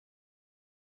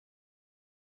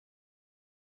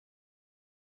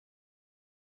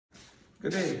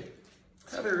Good day.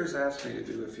 Heather has asked me to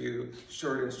do a few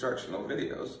short instructional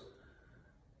videos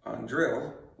on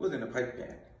drill within a pipe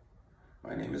band.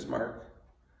 My name is Mark,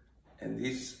 and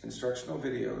these instructional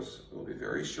videos will be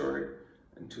very short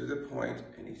and to the point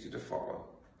and easy to follow.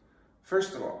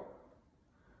 First of all,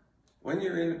 when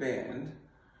you're in a band,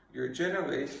 you're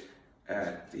generally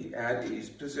at the at ease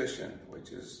position,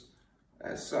 which is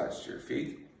as such. Your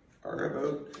feet are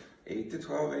about 8 to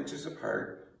 12 inches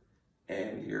apart,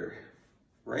 and your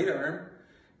right arm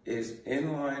is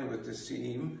in line with the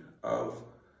seam of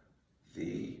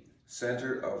the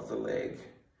center of the leg,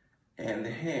 and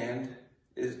the hand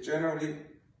is generally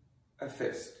a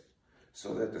fist,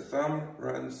 so that the thumb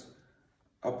runs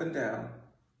up and down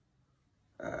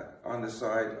on the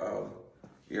side of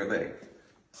your leg,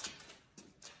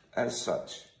 as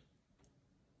such.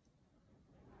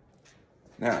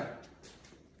 Now,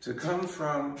 to come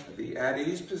from the at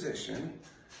ease position,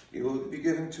 you will be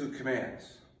given two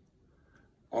commands.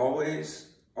 Always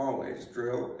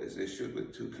drill is issued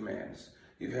with two commands.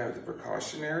 You have the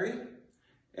precautionary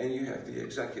and you have the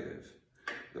executive.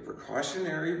 The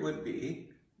precautionary would be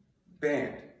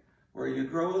band, where you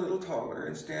grow a little taller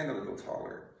and stand a little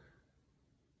taller.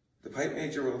 The pipe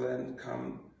major will then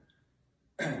come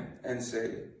and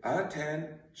say,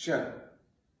 attention.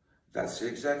 That's the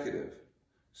executive.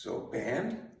 So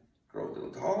band, grow a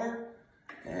little taller,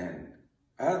 and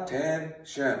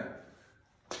attention.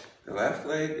 The left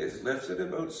leg is lifted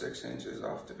about 6 inches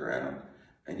off the ground,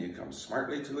 and you come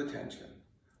smartly to attention.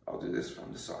 I'll do this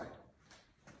from the side.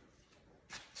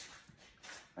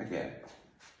 Again,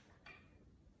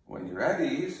 when you're at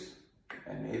ease,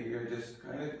 and maybe you're just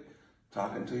kind of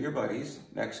talking to your buddies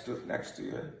next to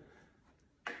you,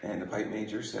 and the pipe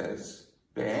major says,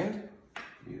 band,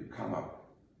 you come up,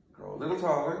 grow a little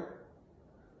taller,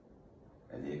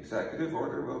 and the executive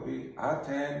order will be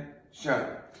attention.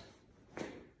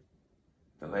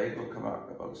 The leg will come up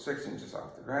about 6 inches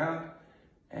off the ground,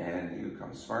 and you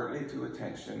come smartly to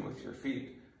attention with your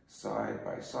feet side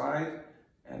by side,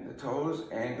 and the toes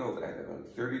angled at about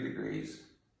 30 degrees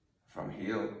from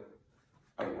heel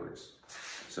outwards.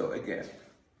 So again,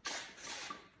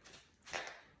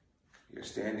 you're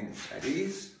standing at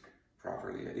ease,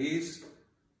 properly at ease.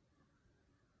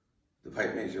 The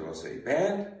pipe major will say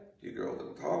band, you grow a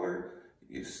little taller,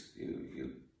 you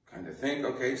kind of think,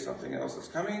 okay, something else is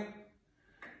coming,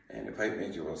 and the pipe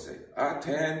major will say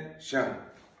attention.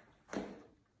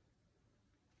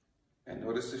 And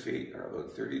notice the feet are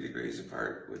about 30 degrees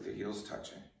apart with the heels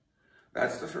touching.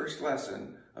 That's the first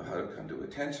lesson of how to come to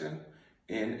attention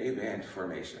in a band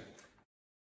formation.